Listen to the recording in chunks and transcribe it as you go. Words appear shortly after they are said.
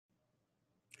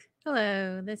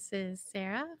Hello, this is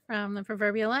Sarah from the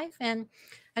Proverbial Life, and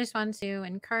I just wanted to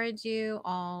encourage you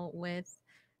all with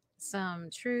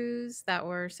some truths that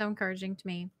were so encouraging to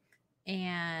me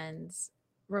and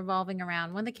revolving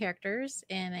around one of the characters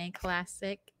in a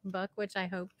classic book, which I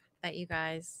hope that you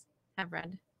guys have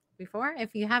read before.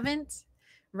 If you haven't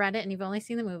read it and you've only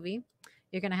seen the movie,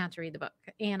 you're going to have to read the book.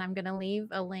 And I'm going to leave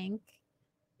a link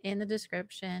in the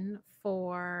description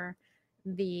for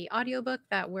the audiobook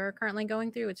that we're currently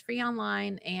going through. It's free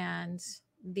online, and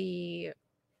the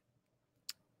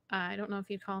I don't know if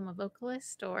you'd call him a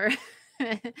vocalist or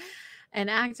an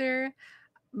actor,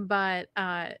 but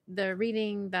the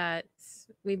reading that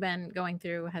we've been going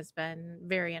through has been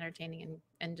very entertaining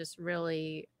and just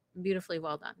really beautifully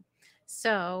well done.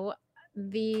 So,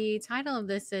 the title of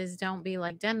this is Don't Be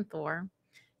Like Denethor.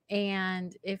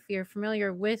 And if you're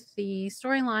familiar with the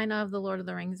storyline of The Lord of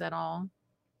the Rings at all,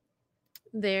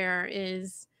 there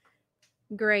is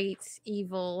great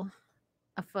evil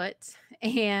afoot,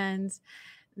 and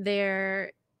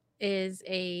there is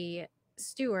a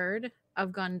steward of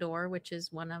Gondor, which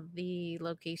is one of the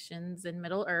locations in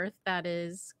Middle Earth, that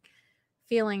is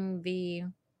feeling the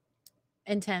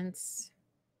intense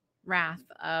wrath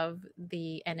of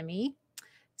the enemy,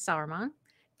 Saruman.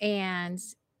 And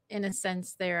in a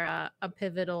sense, they're a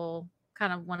pivotal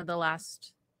kind of one of the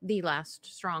last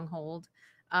stronghold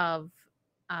of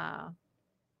uh,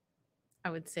 I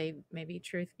would say maybe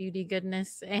truth, beauty,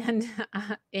 goodness, and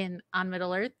in on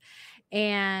Middle Earth.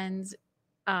 And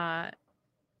uh,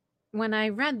 when I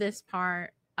read this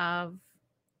part of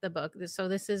the book, so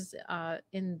this is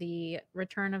in the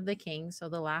Return of the King, so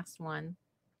the last one.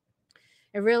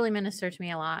 It really ministered to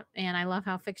me a lot, and I love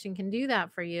how fiction can do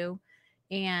that for you.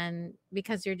 And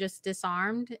because you're just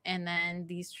disarmed, and then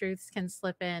these truths can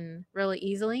slip in really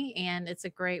easily, and it's a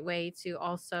great way to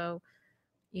also,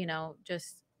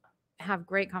 just have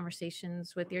great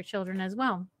conversations with your children as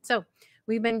well. So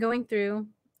we've been going through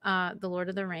The Lord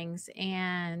of the Rings,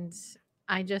 and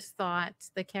I just thought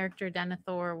the character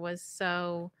Denethor was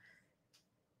so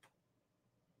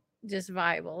just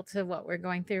viable to what we're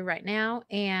going through right now.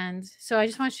 And so I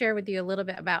just want to share with you a little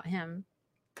bit about him.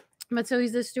 But so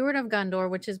he's the steward of Gondor,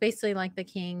 which is basically like the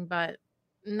king, but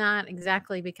not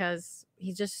exactly, because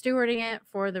he's just stewarding it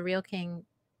for the real king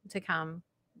to come,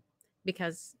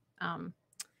 because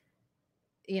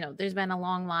there's been a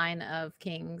long line of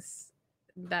kings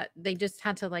that they just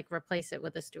had to like replace it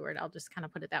with a steward. I'll just kind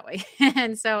of put it that way.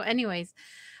 And so, anyways,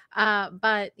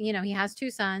 but he has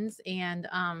two sons, and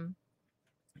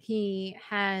he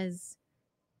has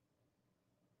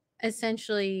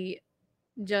essentially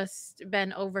just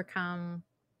been overcome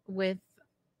with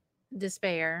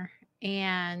despair.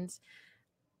 And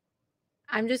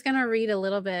I'm just gonna read a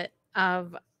little bit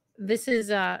of this is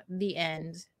the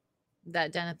end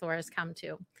that Denethor has come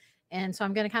to. And so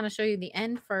I'm going to kind of show you the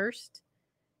end first,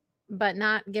 but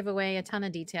not give away a ton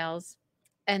of details,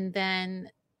 and then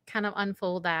kind of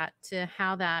unfold that to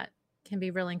how that can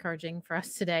be really encouraging for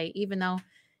us today, even though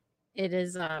it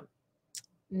is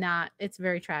not, it's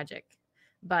very tragic,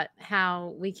 but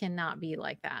how we cannot be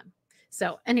like that.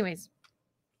 So, anyways,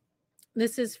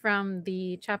 this is from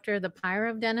the chapter The Pyre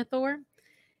of Denethor.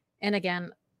 And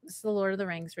again, this is The Lord of the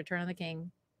Rings, Return of the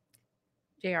King,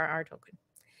 J.R.R. Tolkien.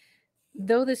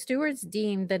 Though the stewards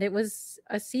deemed that it was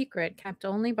a secret kept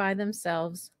only by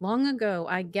themselves, long ago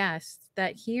I guessed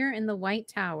that here in the White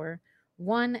Tower,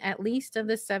 one at least of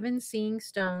the seven seeing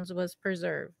stones was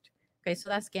preserved. Okay, so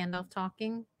that's Gandalf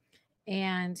talking.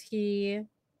 And he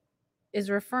is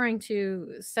referring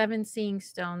to seven seeing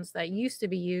stones that used to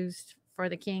be used for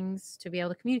the kings to be able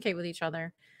to communicate with each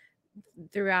other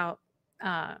throughout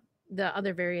uh, the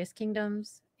other various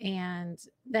kingdoms. And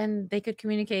then they could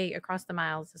communicate across the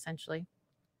miles, essentially.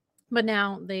 But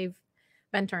now they've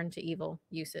been turned to evil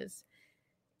uses.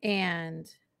 And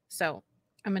so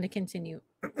I'm going to continue.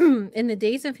 In the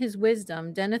days of his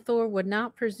wisdom, Denethor would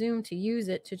not presume to use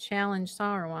it to challenge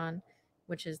Sauron,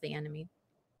 which is the enemy,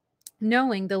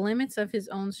 knowing the limits of his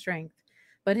own strength.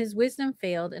 But his wisdom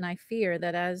failed, and I fear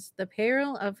that as the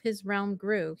peril of his realm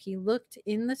grew, he looked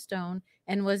in the stone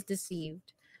and was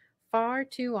deceived. Far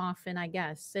too often, I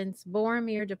guess, since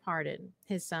Boromir departed,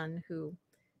 his son, who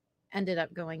ended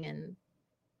up going in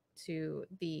to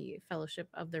the Fellowship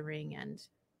of the Ring, and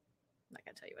I'm not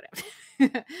gonna tell you what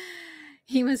happened.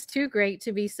 He was too great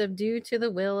to be subdued to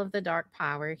the will of the dark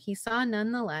power. He saw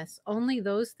nonetheless only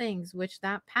those things which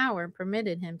that power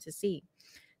permitted him to see.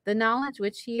 The knowledge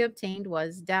which he obtained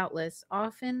was, doubtless,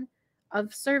 often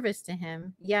of service to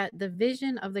him, yet the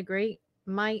vision of the great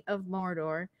might of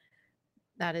Mordor,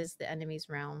 that is the enemy's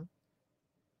realm,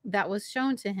 that was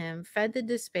shown to him fed the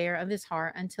despair of his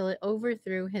heart until it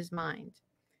overthrew his mind.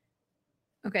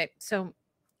 Okay, so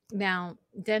now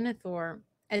Denathor,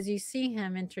 as you see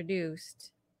him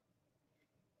introduced,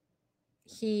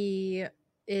 he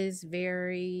is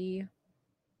very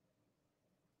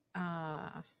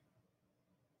uh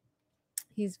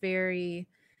he's very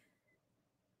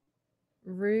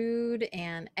rude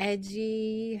and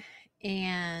edgy,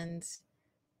 and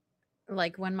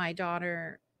like when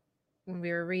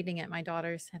we were reading it, my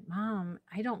daughter said, "Mom,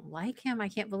 I don't like him. I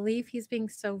can't believe he's being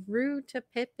so rude to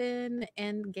Pippin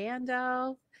and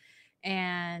Gandalf."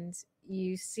 And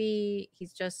you see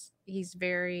he's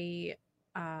very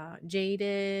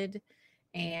jaded,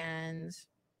 and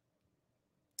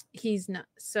he's not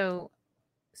so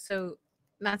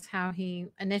that's how he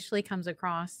initially comes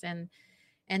across. And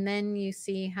then you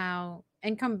see how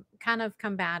and kind of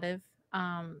combative.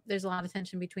 There's a lot of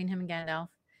tension between him and Gandalf,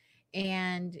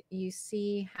 and you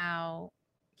see how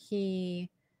he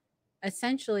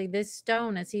essentially, this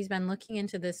stone, as he's been looking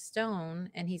into this stone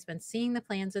and he's been seeing the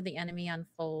plans of the enemy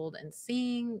unfold and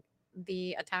seeing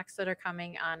the attacks that are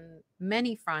coming on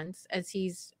many fronts, as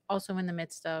he's also in the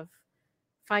midst of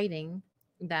fighting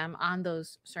them on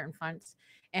those certain fronts.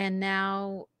 And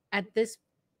now at this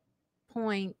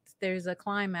point, there's a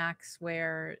climax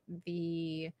where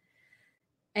the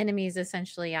enemy is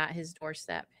essentially at his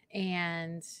doorstep,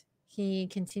 and he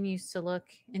continues to look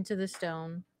into the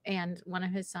stone, and one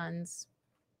of his sons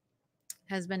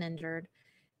has been injured.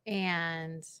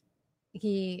 And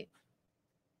he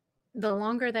the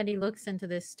longer that he looks into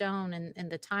this stone,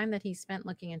 and the time that he spent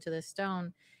looking into this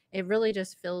stone, it really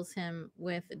just fills him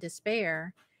with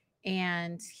despair.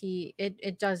 And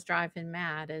it does drive him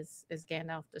mad, as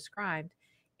Gandalf described.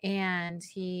 And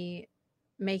he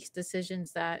makes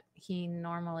decisions that he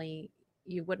normally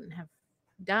you wouldn't have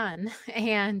done.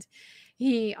 And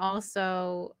he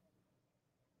also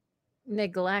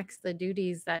neglects the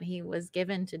duties that he was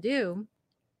given to do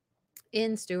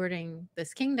in stewarding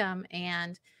this kingdom.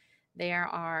 And there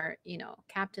are,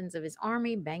 captains of his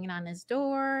army banging on his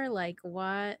door, like,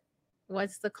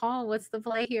 what's the call? What's the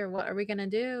play here? What are we going to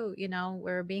do?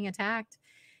 We're being attacked.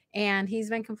 And he's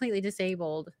been completely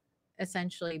disabled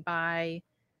essentially by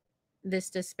this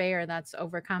despair that's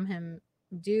overcome him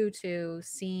due to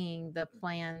seeing the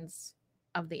plans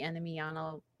of the enemy on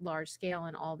a large scale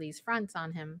and all these fronts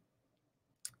on him.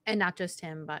 And not just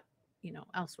him, but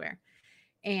elsewhere.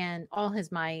 And all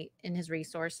his might and his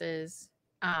resources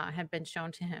have been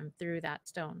shown to him through that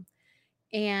stone.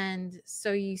 And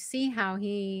so you see how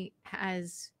he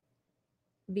has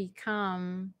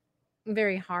become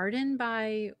very hardened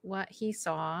by what he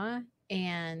saw,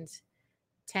 and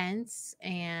tense,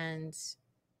 and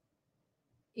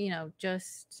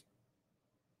just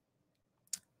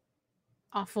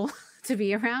awful to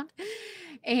be around.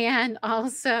 And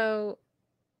also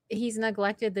he's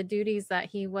neglected the duties that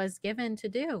he was given to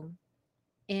do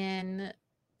in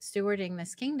stewarding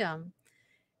this kingdom.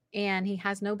 And he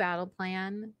has no battle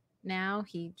plan now.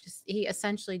 He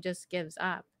essentially just gives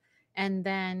up. And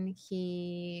then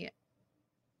he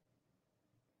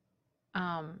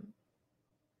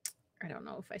I don't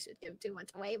know if I should give too much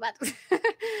away, but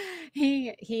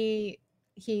he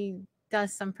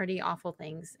does some pretty awful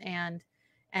things and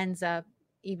ends up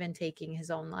even taking his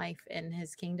own life, and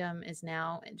his kingdom is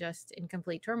now just in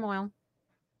complete turmoil.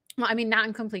 Well, I mean, not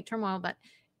in complete turmoil, but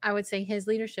I would say his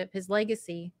leadership, his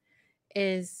legacy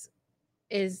is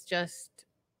just,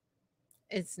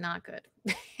 it's not good.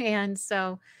 And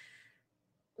so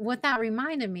what that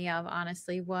reminded me of,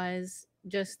 honestly, was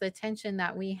just the tension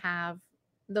that we have,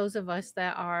 those of us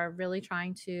that are really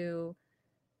trying to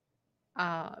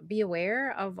be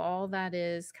aware of all that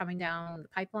is coming down the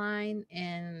pipeline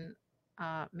in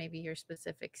maybe your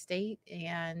specific state,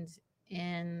 and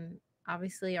in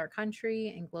obviously our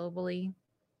country and globally.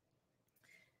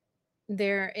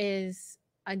 There is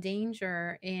a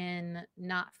danger in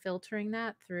not filtering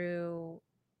that through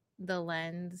the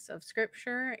lens of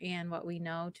scripture and what we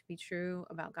know to be true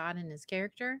about God and his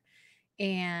character.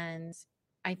 And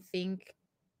I think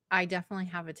I definitely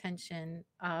have a tension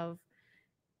of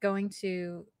going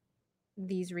to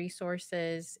these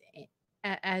resources,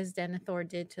 as Denethor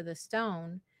did to the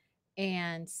stone,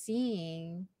 and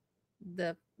seeing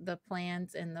the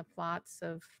plans and the plots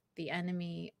of the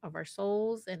enemy of our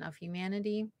souls and of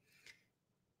humanity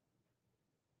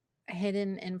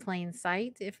hidden in plain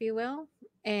sight, if you will.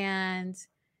 And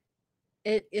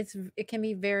it can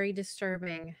be very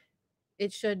disturbing.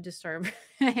 It should disturb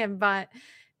him, but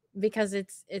because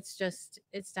it's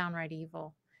downright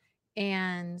evil.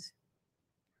 And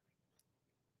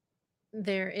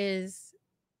there is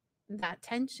that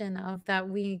tension of that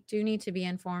we do need to be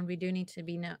informed. We do need to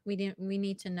be we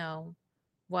need to know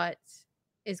what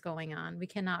is going on. We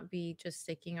cannot be just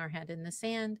sticking our head in the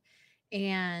sand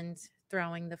and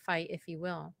throwing the fight, if you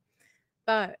will.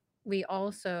 But we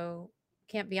also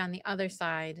can't be on the other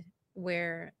side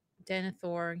where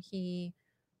Denathor he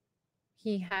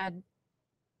had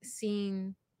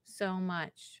seen so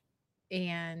much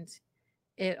and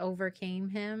it overcame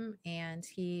him and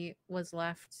he was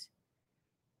left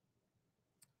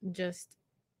just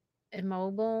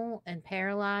immobile and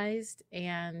paralyzed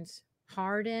and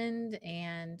hardened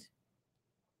and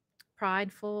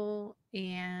prideful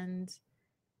and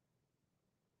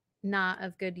not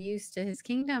of good use to his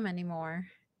kingdom anymore.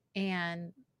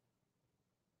 And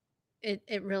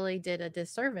it really did a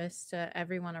disservice to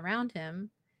everyone around him.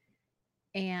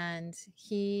 And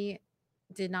he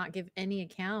did not give any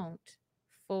account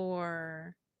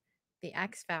for the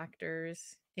X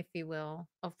factors, if you will,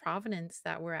 of providence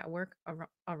that were at work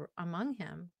among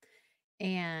him.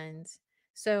 And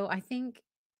so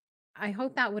I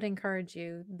hope that would encourage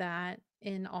you that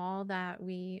in all that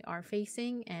we are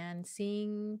facing and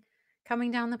seeing coming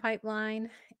down the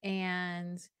pipeline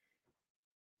and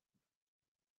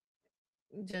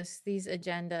just these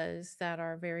agendas that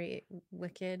are very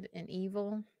wicked and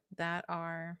evil that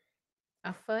are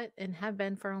afoot and have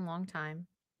been for a long time,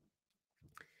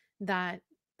 that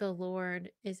the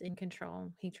Lord is in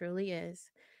control. He truly is.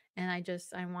 And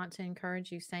I want to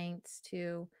encourage you, saints,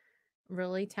 to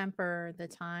really temper the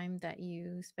time that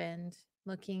you spend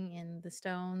looking in the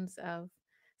stones of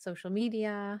social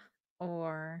media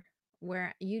or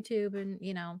where YouTube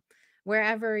and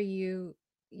wherever you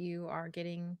are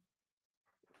getting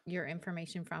your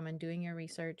information from and doing your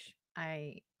research.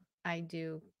 I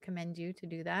do commend you to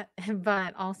do that,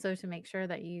 but also to make sure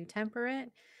that you temper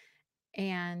it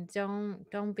and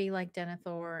don't be like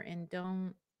Denathor and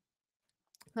don't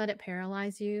let it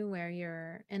paralyze you where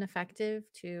you're ineffective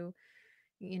to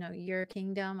your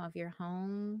kingdom of your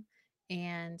home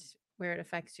and where it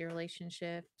affects your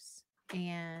relationships.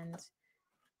 And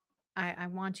I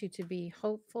want you to be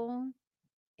hopeful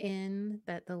in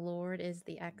that the Lord is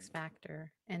the X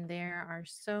factor. And there are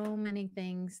so many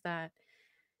things that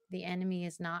the enemy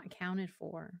is not accounted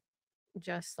for,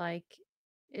 just like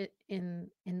it in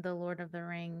the Lord of the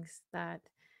Rings, that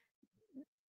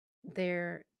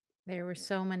there there were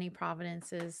so many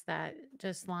providences that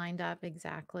just lined up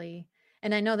exactly.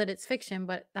 And I know that it's fiction,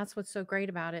 but that's what's so great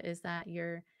about it, is that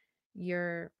your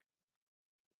your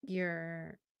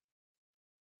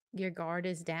your guard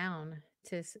is down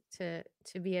to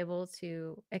be able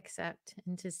to accept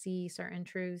and to see certain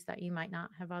truths that you might not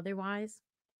have otherwise.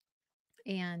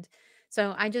 And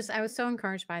so I was so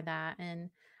encouraged by that, and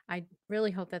I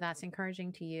really hope that that's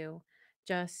encouraging to you,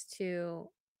 just to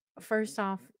first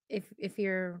off, if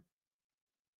you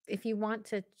want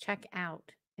to check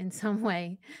out in some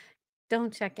way,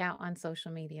 don't check out on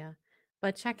social media,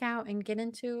 but check out and get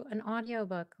into an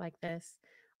audiobook like this,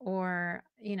 or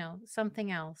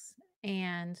something else.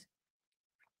 And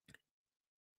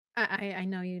I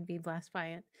know you'd be blessed by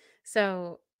it.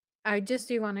 So I just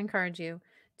do want to encourage you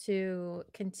to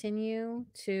continue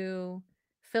to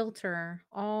filter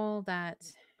all that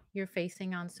you're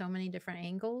facing on so many different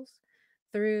angles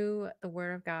through the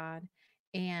Word of God,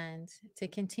 and to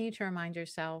continue to remind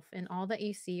yourself in all that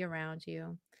you see around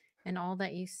you and all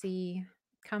that you see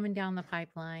coming down the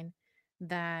pipeline,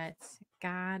 that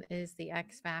God is the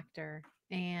X factor.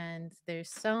 And there's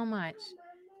so much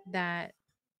that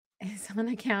is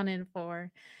unaccounted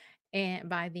for and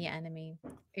by the enemy.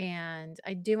 And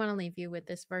I do want to leave you with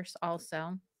this verse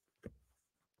also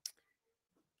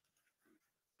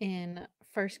in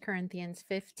 1 Corinthians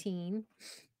 15,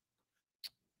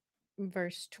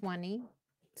 verse 20,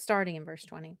 starting in verse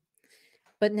 20.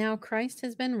 But now Christ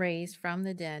has been raised from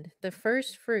the dead, the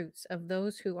first fruits of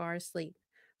those who are asleep.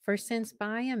 For since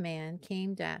by a man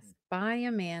came death, by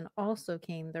a man also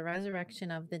came the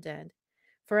resurrection of the dead.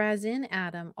 For as in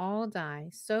Adam all die,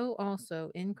 so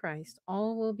also in Christ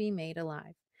all will be made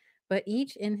alive, but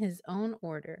each in his own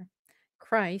order.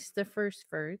 Christ the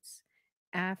firstfruits,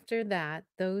 after that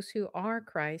those who are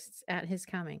Christ's at his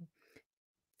coming.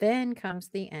 Then comes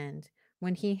the end,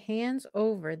 when he hands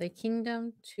over the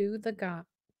kingdom to the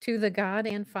God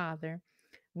and Father,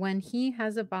 when he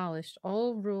has abolished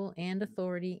all rule and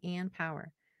authority and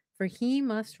power. For he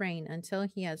must reign until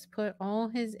he has put all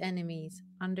his enemies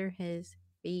under his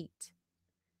feet.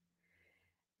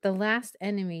 The last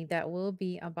enemy that will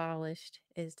be abolished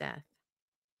is death.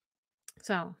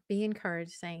 So be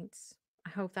encouraged, saints. I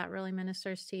hope that really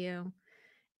ministers to you.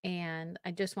 And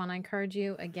I just want to encourage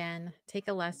you again, take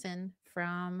a lesson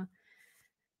from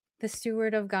the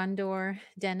steward of Gondor,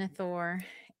 Denathor,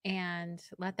 and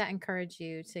let that encourage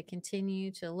you to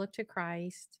continue to look to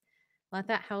Christ. Let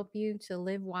that help you to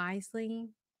live wisely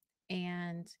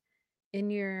and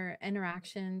in your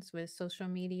interactions with social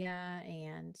media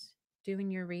and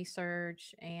doing your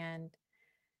research and,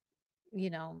 you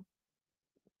know,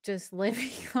 just living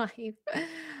life,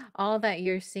 all that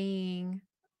you're seeing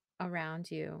around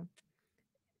you.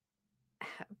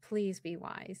 Please be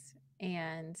wise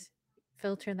and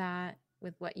filter that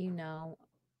with what you know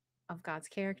of God's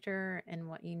character and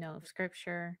what you know of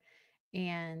scripture,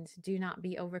 and do not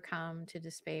be overcome to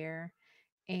despair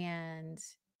and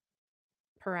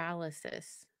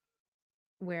paralysis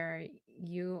where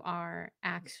you are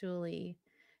actually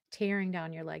tearing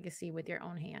down your legacy with your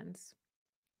own hands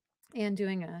and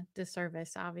doing a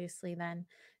disservice, obviously, then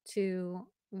to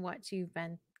what you've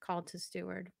been called to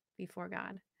steward before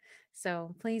God.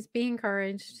 So please be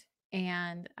encouraged.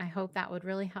 And I hope that would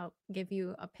really help give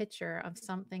you a picture of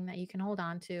something that you can hold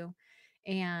on to.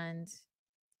 And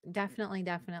definitely,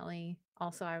 definitely,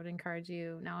 also, I would encourage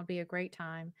you, now would be a great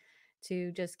time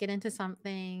to just get into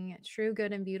something true,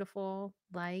 good, and beautiful,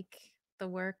 like the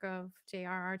work of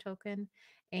J.R.R. Tolkien.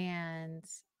 And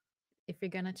if you're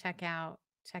going to check out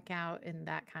in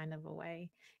that kind of a way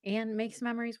and make some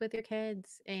memories with your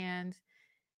kids. And,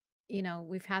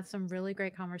 we've had some really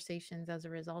great conversations as a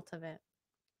result of it.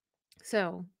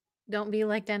 So don't be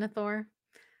like Denathor,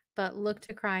 but look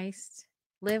to Christ,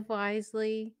 live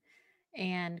wisely,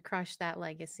 and crush that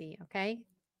legacy. Okay.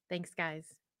 Thanks, guys.